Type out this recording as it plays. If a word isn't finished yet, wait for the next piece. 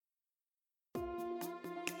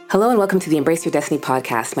Hello and welcome to the Embrace Your Destiny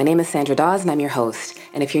podcast. My name is Sandra Dawes and I'm your host.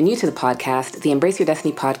 And if you're new to the podcast, the Embrace Your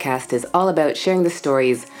Destiny podcast is all about sharing the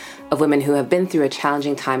stories of women who have been through a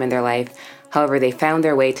challenging time in their life. However, they found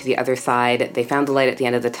their way to the other side. They found the light at the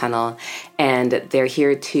end of the tunnel, and they're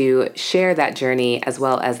here to share that journey as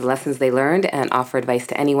well as the lessons they learned and offer advice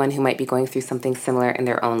to anyone who might be going through something similar in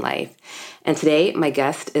their own life. And today, my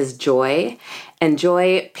guest is Joy. And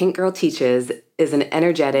Joy, Pink Girl Teaches, is an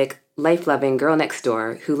energetic, life-loving girl next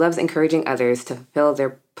door who loves encouraging others to fulfill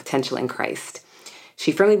their potential in Christ.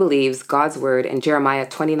 She firmly believes God's word in Jeremiah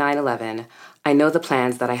 29:11, "I know the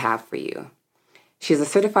plans that I have for you." She is a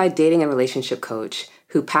certified dating and relationship coach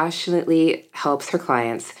who passionately helps her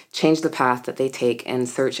clients change the path that they take in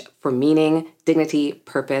search for meaning, dignity,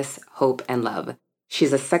 purpose, hope, and love.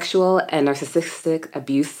 She's a sexual and narcissistic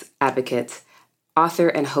abuse advocate, author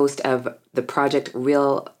and host of the Project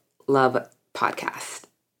Real Love podcast.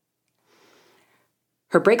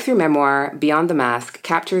 Her breakthrough memoir, Beyond the Mask,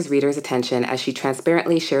 captures readers' attention as she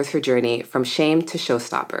transparently shares her journey from shame to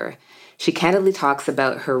showstopper. She candidly talks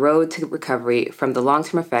about her road to recovery from the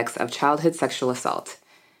long-term effects of childhood sexual assault.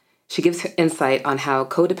 She gives her insight on how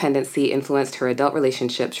codependency influenced her adult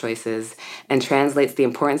relationship choices and translates the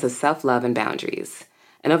importance of self-love and boundaries.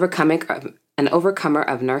 An overcomer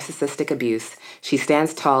of narcissistic abuse, she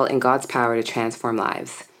stands tall in God's power to transform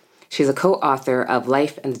lives. She's a co-author of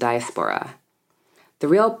Life and the Diaspora.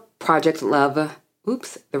 The Project Real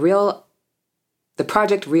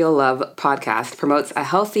Love podcast promotes a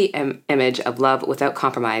healthy image of love without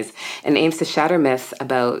compromise and aims to shatter myths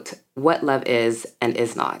about what love is and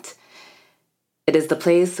is not. It is the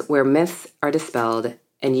place where myths are dispelled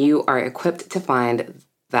and you are equipped to find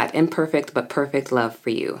that imperfect but perfect love for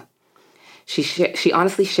you. She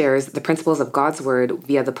honestly shares the principles of God's word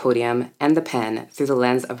via the podium and the pen through the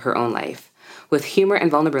lens of her own life. With humor and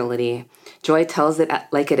vulnerability, Joy tells it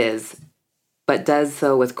like it is, but does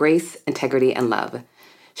so with grace, integrity, and love.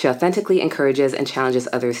 She authentically encourages and challenges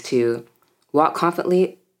others to walk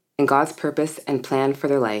confidently in God's purpose and plan for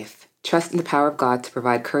their life, trust in the power of God to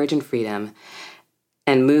provide courage and freedom,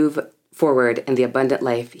 and move forward in the abundant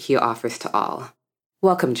life He offers to all.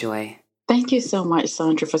 Welcome, Joy. Thank you so much,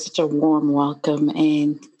 Sandra, for such a warm welcome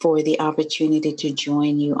and for the opportunity to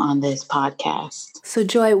join you on this podcast. So,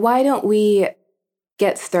 Joy, why don't we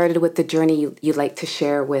get started with the journey you'd like to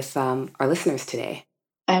share with our listeners today?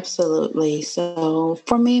 Absolutely. So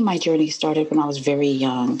for me, my journey started when I was very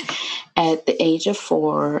young. At the age of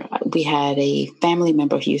 4, we had a family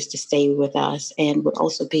member who used to stay with us and would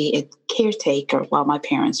also be a caretaker while my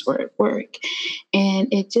parents were at work.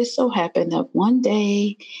 And it just so happened that one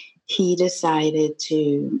day he decided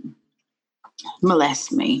to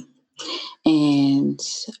molest me. And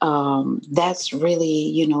that's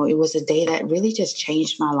really, it was a day that really just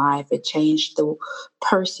changed my life. It changed the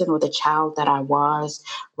person or the child that I was,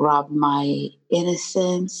 robbed my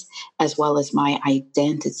innocence as well as my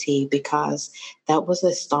identity, because that was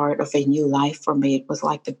the start of a new life for me. It was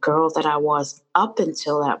like the girl that I was up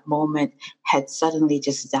until that moment had suddenly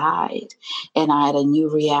just died. And I had a new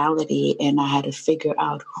reality and I had to figure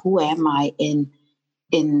out, who am I in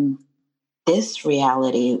this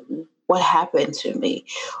reality? What happened to me?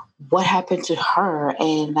 What happened to her?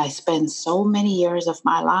 And I spent so many years of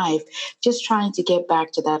my life just trying to get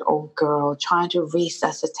back to that old girl, trying to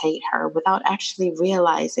resuscitate her without actually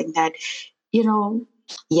realizing that,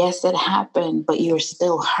 yes, it happened, but you're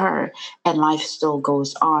still her and life still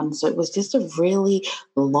goes on. So it was just a really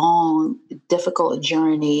long, difficult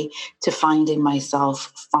journey to finding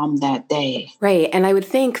myself from that day. Right. And I would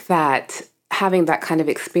think that having that kind of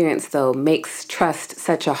experience, though, makes trust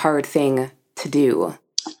such a hard thing to do.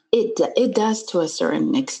 It does to a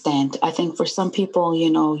certain extent. I think for some people,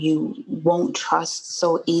 you won't trust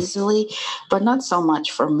so easily, but not so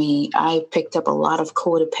much for me. I picked up a lot of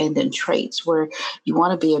codependent traits where you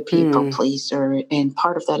want to be a people pleaser. And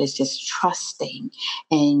part of that is just trusting.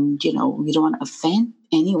 And, you don't want to offend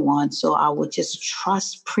anyone. So I would just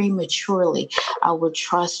trust prematurely. I would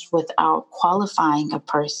trust without qualifying a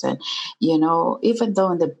person, even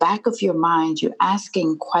though in the back of your mind, you're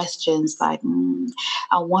asking questions like,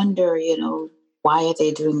 I wonder, why are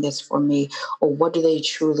they doing this for me? Or what do they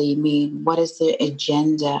truly mean? What is their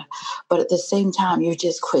agenda? But at the same time, you're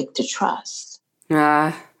just quick to trust.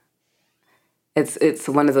 It's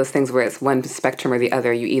one of those things where it's one spectrum or the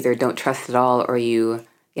other. You either don't trust at all or you,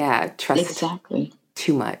 trust exactly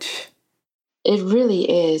too much. It really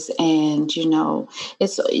is. And,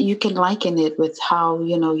 you can liken it with how,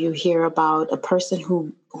 you hear about a person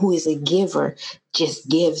who is a giver just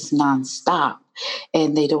gives nonstop.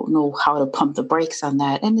 and they don't know how to pump the brakes on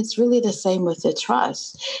that. And it's really the same with the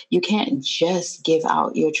trust. You can't just give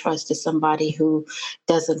out your trust to somebody who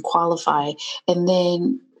doesn't qualify. And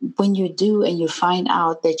then when you do and you find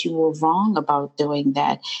out that you were wrong about doing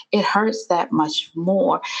that, it hurts that much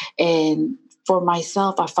more. And for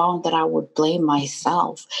myself, I found that I would blame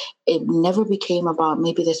myself. It never became about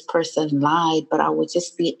maybe this person lied, but I would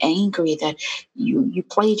just be angry that you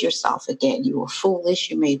played yourself again. You were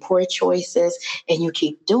foolish, you made poor choices, and you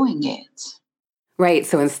keep doing it. Right.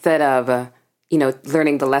 So instead of,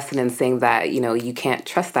 learning the lesson and saying that, you can't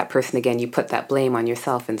trust that person again, you put that blame on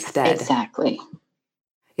yourself instead. Exactly.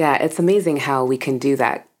 Yeah, it's amazing how we can do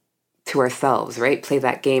that to ourselves, right? Play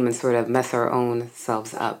that game and sort of mess our own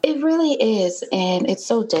selves up. It really is. And it's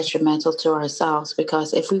so detrimental to ourselves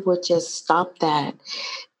because if we would just stop that,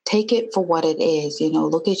 take it for what it is,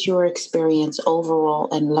 look at your experience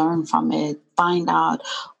overall and learn from it. Find out,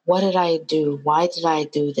 what did I do? Why did I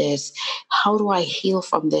do this? How do I heal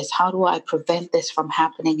from this? How do I prevent this from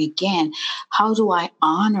happening again? How do I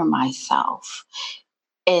honor myself?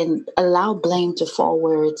 And allow blame to fall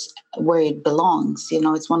where it belongs.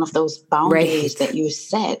 It's one of those boundaries Right. that you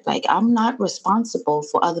set. Like, I'm not responsible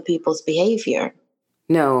for other people's behavior.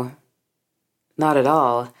 No, not at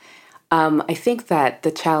all. I think that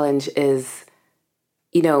the challenge is,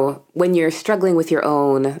 when you're struggling with your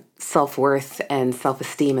own self-worth and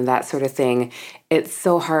self-esteem and that sort of thing, it's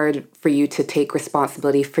so hard for you to take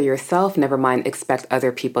responsibility for yourself, never mind expect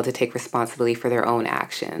other people to take responsibility for their own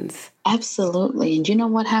actions. Absolutely. And you know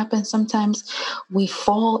what happens sometimes? We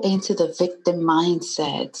fall into the victim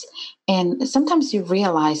mindset. And sometimes you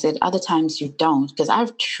realize it, other times you don't, because I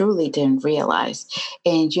truly didn't realize.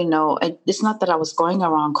 And, it's not that I was going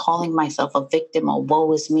around calling myself a victim or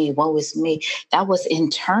woe is me, woe is me. That was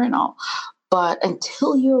internal. But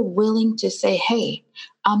until you're willing to say, hey,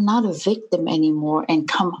 I'm not a victim anymore and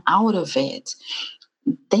come out of it,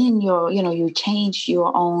 then you change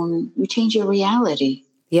you change your reality.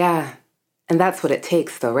 Yeah. And that's what it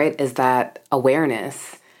takes though, right? Is that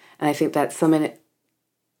awareness. And I think that so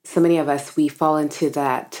many of us, we fall into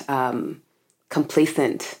that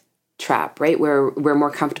complacent trap, right? Where we're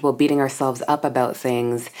more comfortable beating ourselves up about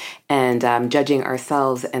things and judging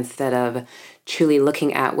ourselves instead of truly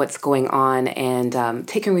looking at what's going on and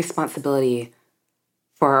taking responsibility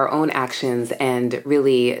for our own actions and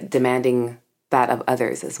really demanding that of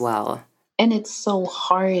others as well. And it's so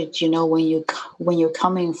hard, when you're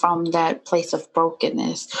coming from that place of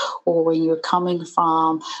brokenness, or when you're coming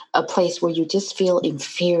from a place where you just feel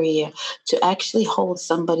inferior, to actually hold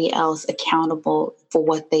somebody else accountable for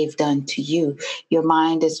what they've done to you. Your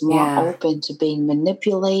mind is more Yeah. open to being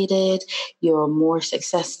manipulated. You're more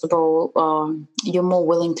successful. You're more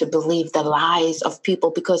willing to believe the lies of people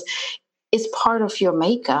because it's part of your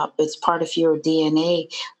makeup. It's part of your DNA.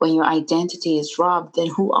 When your identity is robbed, then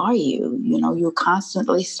who are you? You're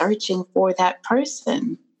constantly searching for that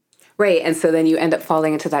person. Right. And so then you end up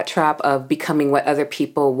falling into that trap of becoming what other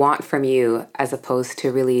people want from you as opposed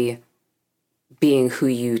to really being who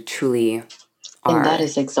you truly And that are.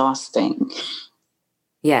 is exhausting.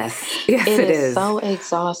 Yes. Yes, It it is is. so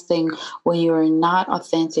exhausting when you're not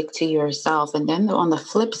authentic to yourself. And then on the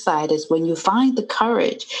flip side is when you find the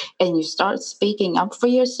courage and you start speaking up for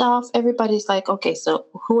yourself, everybody's like, okay, so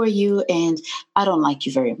who are you? And I don't like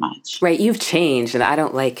you very much. Right. You've changed and I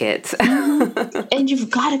don't like it. And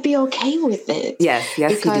you've got to be okay with it Yes.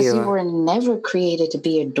 Yes, you because you do. were never created to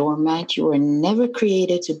be a doormat. You were never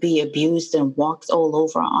created to be abused and walked all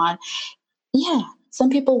over on. Yeah, some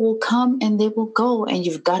people will come and they will go, and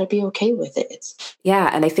you've got to be okay with it. Yeah.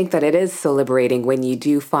 And I think that it is so liberating when you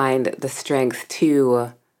do find the strength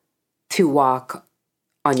to walk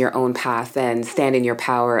on your own path and stand in your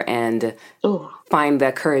power and Oh, find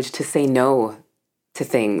the courage to say no to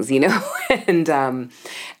things, and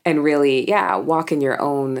really, yeah, walk in your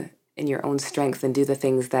own strength and do the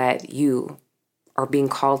things that you are being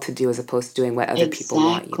called to do as opposed to doing what other people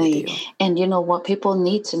want you to exactly. do. And what people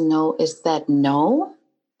need to know is that no,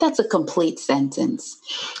 that's a complete sentence.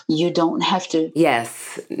 You don't have to.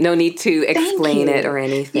 Yes, no need to Thank explain it you. or You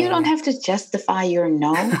don't anything. have to justify your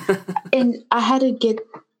no. And I had to get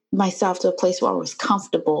myself to a place where I was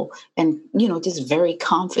comfortable and, just very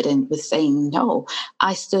confident with saying no.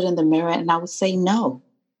 I stood in the mirror and I would say no,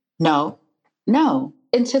 no, no,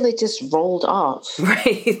 until it just rolled off.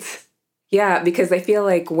 Right. Yeah, because I feel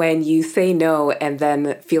like when you say no and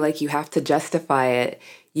then feel like you have to justify it,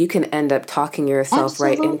 you can end up talking yourself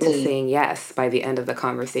right into Absolutely. saying yes by the end of the And then,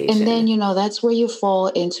 conversation. that's where you fall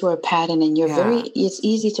into a pattern, and Yeah, it's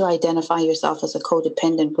easy to identify yourself as a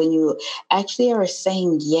codependent when you actually are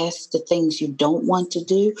saying yes to things you don't want to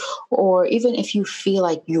do, or even if you feel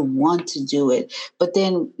like you want to do it, but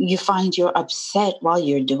then you find you're upset while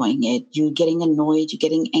you're doing it. You're getting annoyed, you're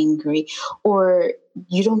getting angry, or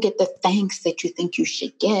you don't get the thanks that you think you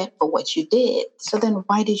should get for what you did. So then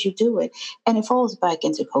why did you do it? And it falls back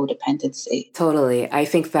into codependency. totally. I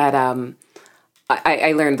think that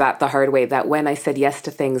I learned that the hard way, that when I said yes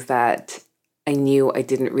to things that I knew I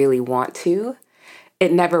didn't really want to,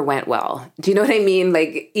 it never went well. Do you know what I mean?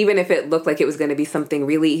 Like, even if it looked like it was going to be something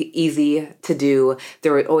really easy to do,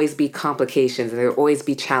 there would always be complications. There would always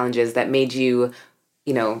be challenges that made you,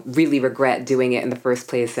 really regret doing it in the first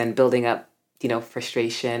place and building up,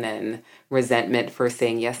 frustration and resentment for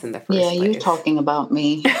saying yes in the Yeah, first you're place. talking about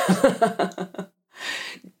me.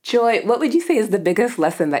 Joy, what would you say is the biggest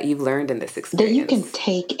lesson that you've learned in this That you can experience?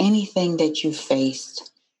 take anything that you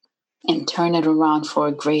faced and turn it around for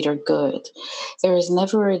a greater good. There is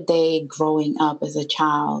never a day growing up as a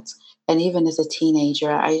child, and even as a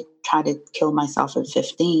teenager, I tried to kill myself at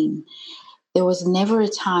 15. There was never a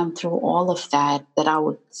time through all of that that I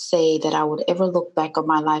would say that I would ever look back on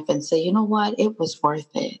my life and say, you know what, it was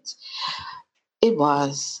worth it. It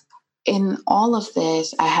was. In all of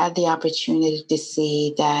this, I had the opportunity to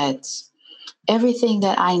see that everything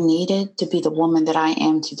that I needed to be the woman that I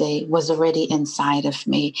am today was already inside of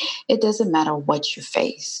me. It doesn't matter what you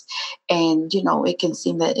face. And, it can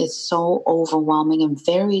seem that it's so overwhelming and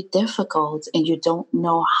very difficult, and you don't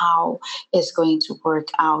know how it's going to work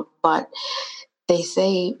out. But they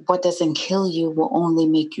say what doesn't kill you will only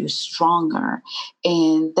make you stronger.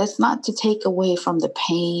 And that's not to take away from the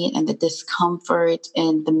pain and the discomfort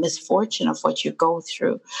and the misfortune of what you go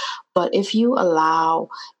through. But if you allow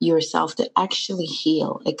yourself to actually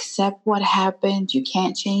heal, accept what happened, you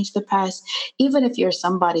can't change the past. Even if you're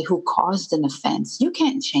somebody who caused an offense, you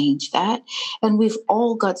can't change that. And we've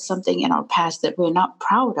all got something in our past that we're not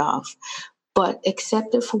proud of, but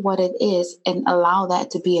accept it for what it is and allow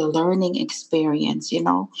that to be a learning experience,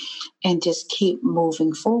 and just keep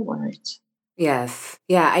moving forward. Yes.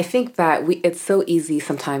 Yeah, I think that it's so easy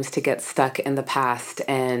sometimes to get stuck in the past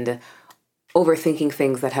and overthinking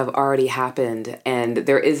things that have already happened, and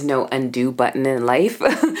there is no undo button in life.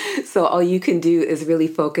 So all you can do is really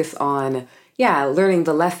focus on, yeah, learning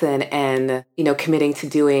the lesson and, committing to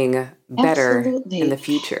doing better in the Absolutely.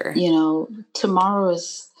 future. You know, tomorrow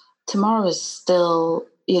is still,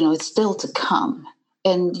 it's still to come.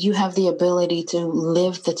 And you have the ability to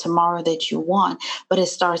live the tomorrow that you want, but it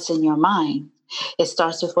starts in your mind. It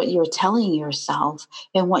starts with what you're telling yourself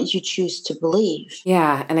and what you choose to believe.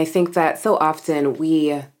 Yeah, and I think that so often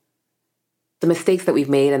the mistakes that we've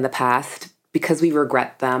made in the past, because we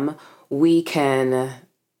regret them, we can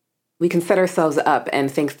we can set ourselves up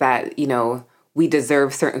and think that, we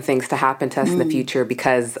deserve certain things to happen to us in the Mm, future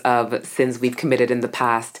because of sins we've committed in the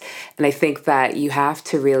past. And I think that you have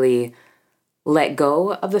to really let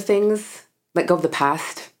go of the things, let go of the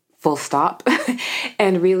past, full stop,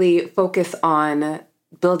 and really focus on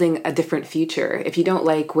building a different future. If you don't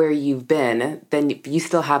like where you've been, then you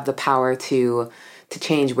still have the power to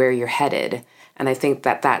change where you're headed. And I think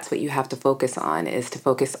that that's what you have to focus on, is to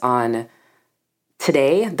focus on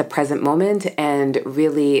today, the present moment, and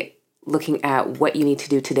really looking at what you need to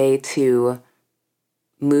do today to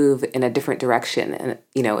move in a different direction. And,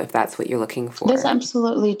 if that's what you're looking that's for.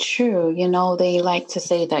 absolutely true. They like to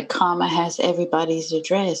say that karma has everybody's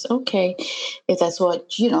address. Okay, if that's what,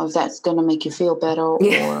 if that's going to make you feel better,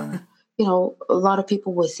 Yeah. or, a lot of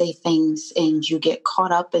people would say things and you get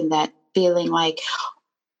caught up in that feeling like,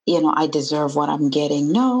 I deserve what I'm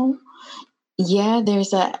getting. No, yeah,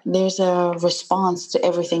 there's a response to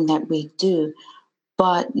everything that we do,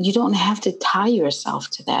 but you don't have to tie yourself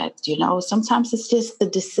to that. Sometimes it's just the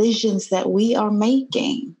decisions that we are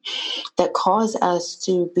making that cause us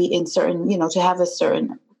to be in certain, to have a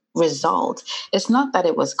certain result. It's not that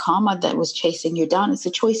it was karma that was chasing you down, it's the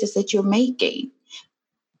choices that you're making.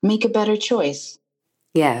 Make a better choice.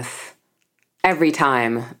 Yes. Every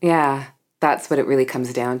time. Yeah. That's what it really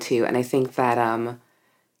comes down to. And I think that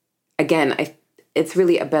again, it's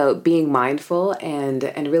really about being mindful and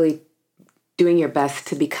really doing your best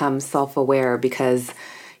to become self-aware, because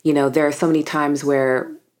there are so many times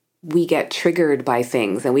where we get triggered by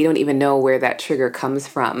things and we don't even know where that trigger comes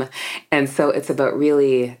from. And so it's about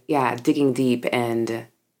really, yeah, digging deep and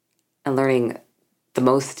learning the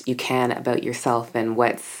most you can about yourself and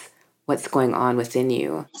what's going on within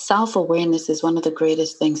you. Self awareness is one of the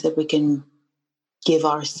greatest things that we can give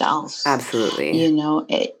ourselves. Absolutely.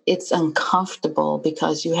 It's uncomfortable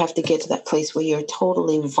because you have to get to that place where you're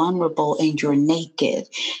totally vulnerable and you're naked.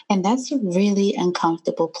 And that's a really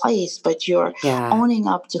uncomfortable place, but you're Yeah. owning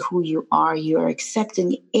up to who you are. You're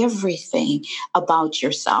accepting everything about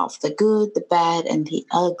yourself, the good, the bad, and the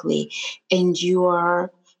ugly. And you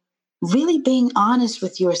are really being honest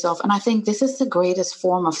with yourself. And I think this is the greatest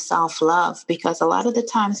form of self love, because a lot of the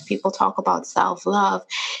times people talk about self love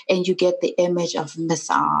and you get the image of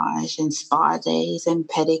massage and spa days and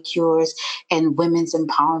pedicures and women's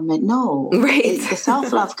empowerment. No, Right. the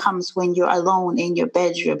self love comes when you're alone in your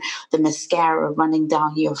bedroom, the mascara running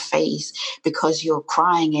down your face because you're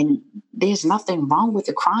crying, and there's nothing wrong with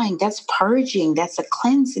the crying. That's purging, that's a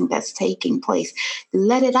cleansing that's taking place.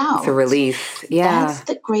 Let it It's a out. release. That's Yeah.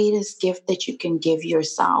 the greatest gift that you can give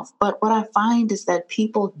yourself. But what I find is that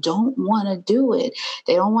people don't want to do it.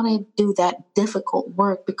 They don't want to do that difficult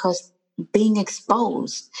work because being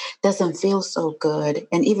exposed doesn't feel so good.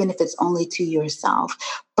 And even if it's only to yourself.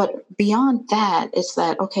 But beyond that, it's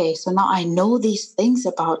that, okay, so now I know these things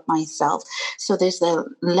about myself. So there's the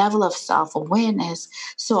level of self awareness.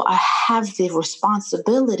 So I have the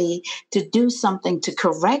responsibility to do something to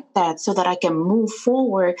correct that so that I can move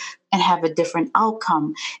forward and have a different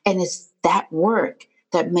outcome. And it's that work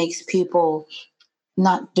that makes people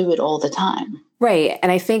not do it all the time. Right.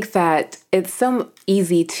 And I think that it's so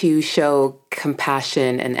easy to show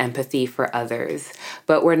compassion and empathy for others,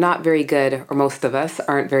 but we're not very good, or most of us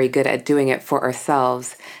aren't very good at doing it for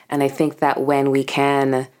ourselves. And I think that when we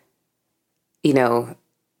can, you know,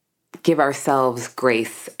 give ourselves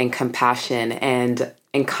grace and compassion and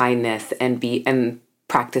kindness and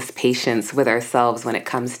practice patience with ourselves when it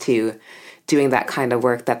comes to doing that kind of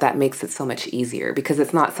work, that makes it so much easier, because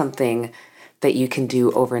it's not something that you can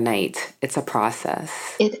do overnight. It's a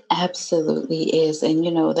process. It absolutely is. And,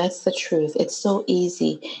 that's the truth. It's so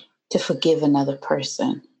easy to forgive another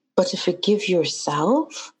person, but to forgive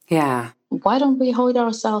yourself, Yeah. why don't we hold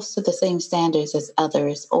ourselves to the same standards as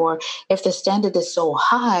others? Or if the standard is so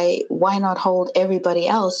high, why not hold everybody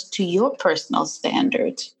else to your personal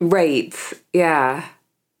standard? Right. Yeah.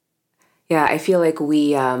 Yeah, I feel like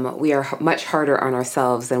we are much harder on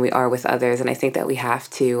ourselves than we are with others, and I think that we have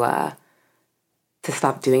to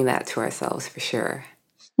stop doing that to ourselves for sure.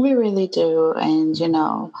 We really do. And,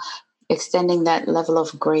 extending that level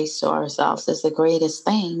of grace to ourselves is the greatest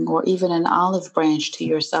thing, or even an olive branch to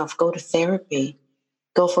yourself. Go to therapy,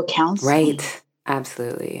 go for counseling. Right.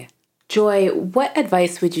 Absolutely. Joy, what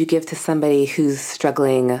advice would you give to somebody who's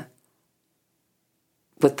struggling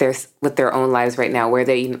with their own lives right now, where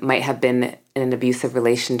they might have been in an abusive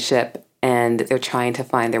relationship and they're trying to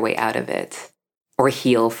find their way out of it or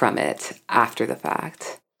heal from it after the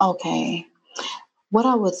fact? Okay. What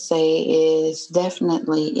I would say is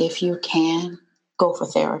definitely, if you can, go for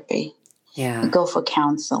therapy, Yeah. go for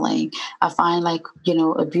counseling. I find, like,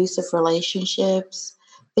 abusive relationships,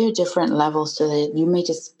 there are different levels to it. You may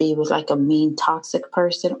just be with like a mean, toxic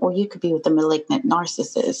person, or you could be with a malignant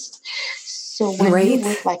narcissist. So when you're Right.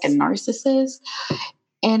 with like a narcissist,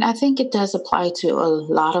 and I think it does apply to a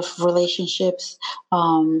lot of relationships.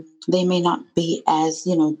 They may not be as,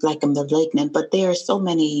 like a malignant, but there are so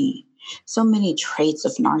many traits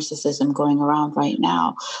of narcissism going around right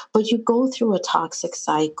now. But you go through a toxic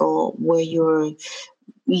cycle where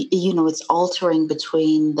it's altering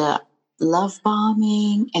between the love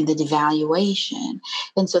bombing and the devaluation.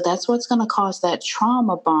 And so that's what's going to cause that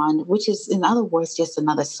trauma bond, which is, in other words, just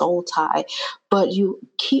another soul tie. But you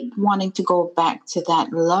keep wanting to go back to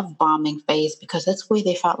that love bombing phase because that's where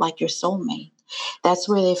they felt like your soulmate. That's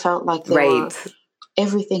where they felt like they Right. were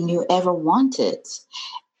everything you ever wanted.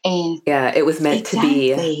 And Yeah, it was meant to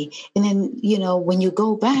be. exactly. And then, when you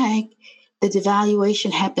go back, the devaluation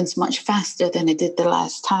happens much faster than it did the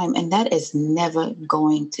last time. And that is never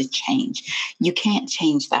going to change. You can't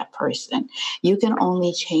change that person. You can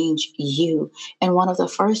only change you. And one of the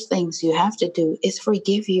first things you have to do is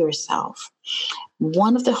forgive yourself.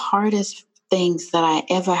 One of the hardest things that I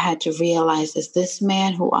ever had to realize is this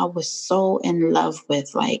man who I was so in love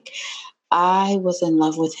with, like, I was in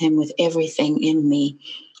love with him with everything in me.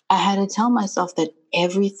 I had to tell myself that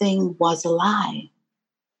everything was a lie.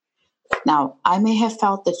 Now, I may have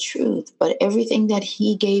felt the truth, but everything that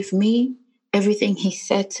he gave me, everything he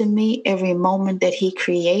said to me, every moment that he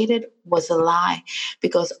created was a lie,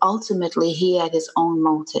 because ultimately he had his own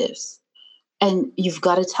motives. And you've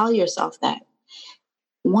got to tell yourself that.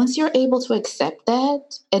 Once you're able to accept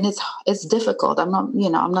that, and it's difficult. I'm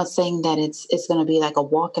not saying that it's going to be like a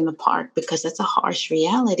walk in the park, because that's a harsh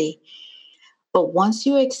reality. But once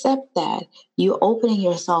you accept that, you're opening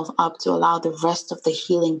yourself up to allow the rest of the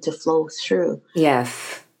healing to flow through.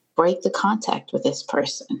 Yes. Break the contact with this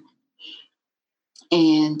person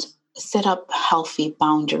and set up healthy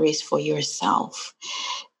boundaries for yourself.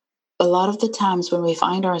 A lot of the times when we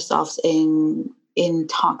find ourselves in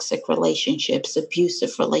toxic relationships,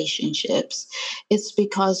 abusive relationships, it's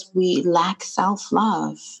because we lack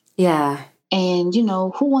self-love. Yeah. And,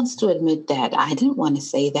 who wants to admit that? I didn't want to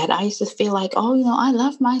say that. I used to feel like, oh, I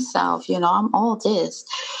love myself. I'm all this.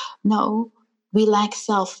 No, we lack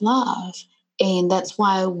self love. And that's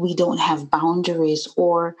why we don't have boundaries,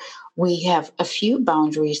 or we have a few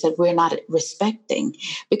boundaries that we're not respecting.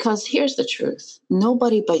 Because here's the truth: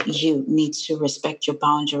 nobody but you needs to respect your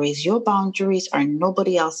boundaries. Your boundaries are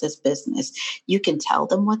nobody else's business. You can tell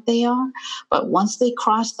them what they are, but once they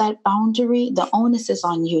cross that boundary, the onus is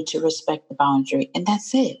on you to respect the boundary. And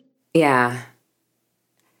that's it. Yeah.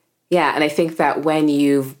 Yeah, and I think that when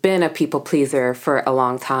you've been a people pleaser for a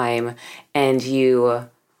long time and you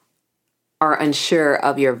are unsure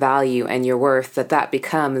of your value and your worth, that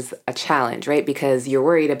becomes a challenge, right? Because you're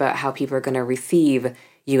worried about how people are going to receive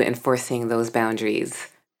you enforcing those boundaries.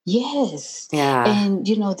 Yes. Yeah. And,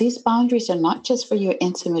 these boundaries are not just for your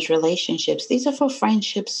intimate relationships, these are for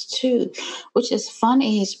friendships too, which is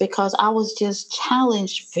funny is because I was just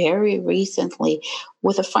challenged very recently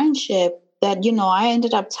with a friendship that, I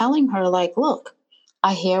ended up telling her, like, look,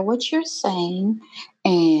 I hear what you're saying,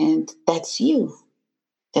 and that's you.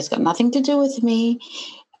 That's got nothing to do with me.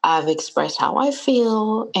 I've expressed how I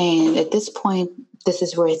feel. And at this point, this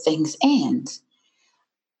is where things end.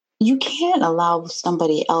 You can't allow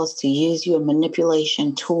somebody else to use you a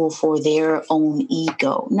manipulation tool for their own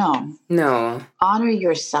ego. No. Honor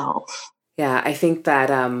yourself. Yeah, I think that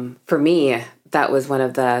for me, that was one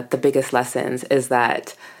of the biggest lessons is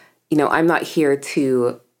that, I'm not here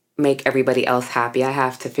to make everybody else happy. I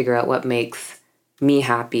have to figure out what makes me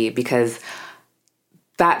happy because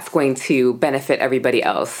that's going to benefit everybody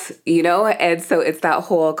else, And so it's that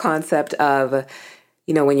whole concept of,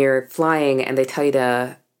 when you're flying and they tell you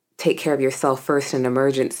to take care of yourself first in an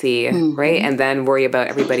emergency, right? And then worry about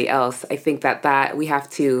everybody else. I think that we have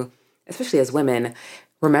to, especially as women,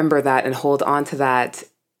 remember that and hold on to that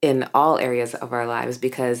in all areas of our lives.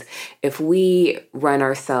 Because if we run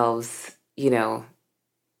ourselves,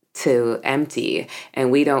 to empty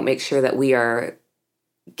and we don't make sure that we are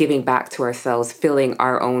giving back to ourselves, filling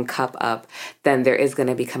our own cup up, then there is going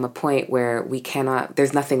to become a point where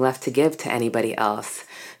there's nothing left to give to anybody else.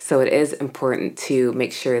 So it is important to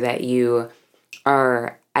make sure that you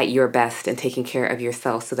are at your best and taking care of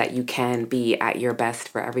yourself so that you can be at your best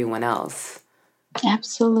for everyone else.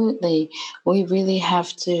 Absolutely. We really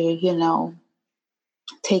have to,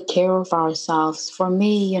 take care of ourselves. For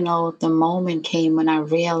me, the moment came when I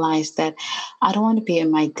realized that I don't want to be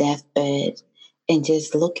in my deathbed and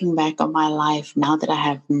just looking back on my life now that I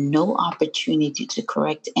have no opportunity to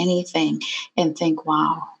correct anything and think,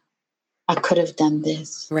 wow, I could have done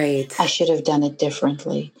this. Right. I should have done it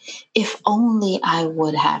differently. If only I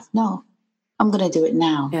would have. No, I'm going to do it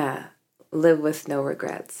now. Yeah. Live with no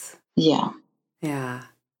regrets. Yeah. Yeah.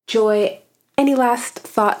 Joy, any last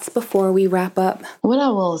thoughts before we wrap up? What I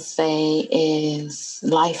will say is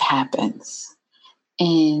life happens.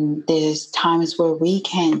 And there's times where we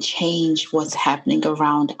can change what's happening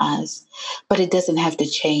around us, but it doesn't have to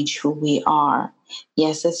change who we are.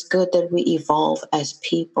 Yes, it's good that we evolve as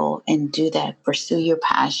people and do that. Pursue your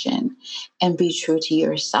passion and be true to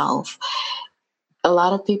yourself. A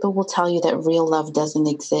lot of people will tell you that real love doesn't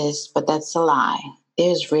exist, but that's a lie.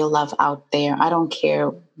 There's real love out there. I don't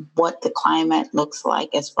care what the climate looks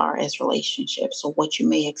like as far as relationships or what you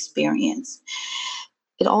may experience.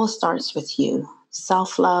 It all starts with you.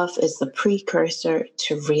 Self-love is the precursor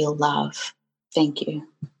to real love. Thank you.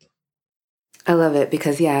 I love it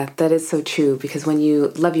because, that is so true. Because when you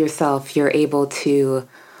love yourself, you're able to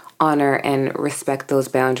honor and respect those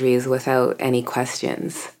boundaries without any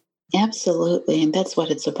questions. Absolutely. And that's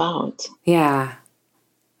what it's about. Yeah,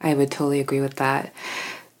 I would totally agree with that.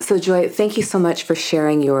 So Joy, thank you so much for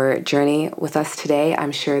sharing your journey with us today.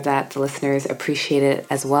 I'm sure that the listeners appreciate it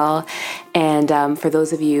as well. And for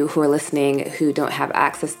those of you who are listening who don't have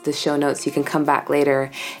access to the show notes, you can come back later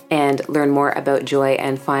and learn more about Joy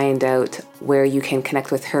and find out where you can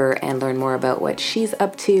connect with her and learn more about what she's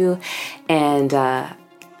up to. And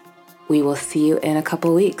we will see you in a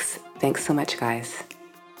couple weeks. Thanks so much, guys.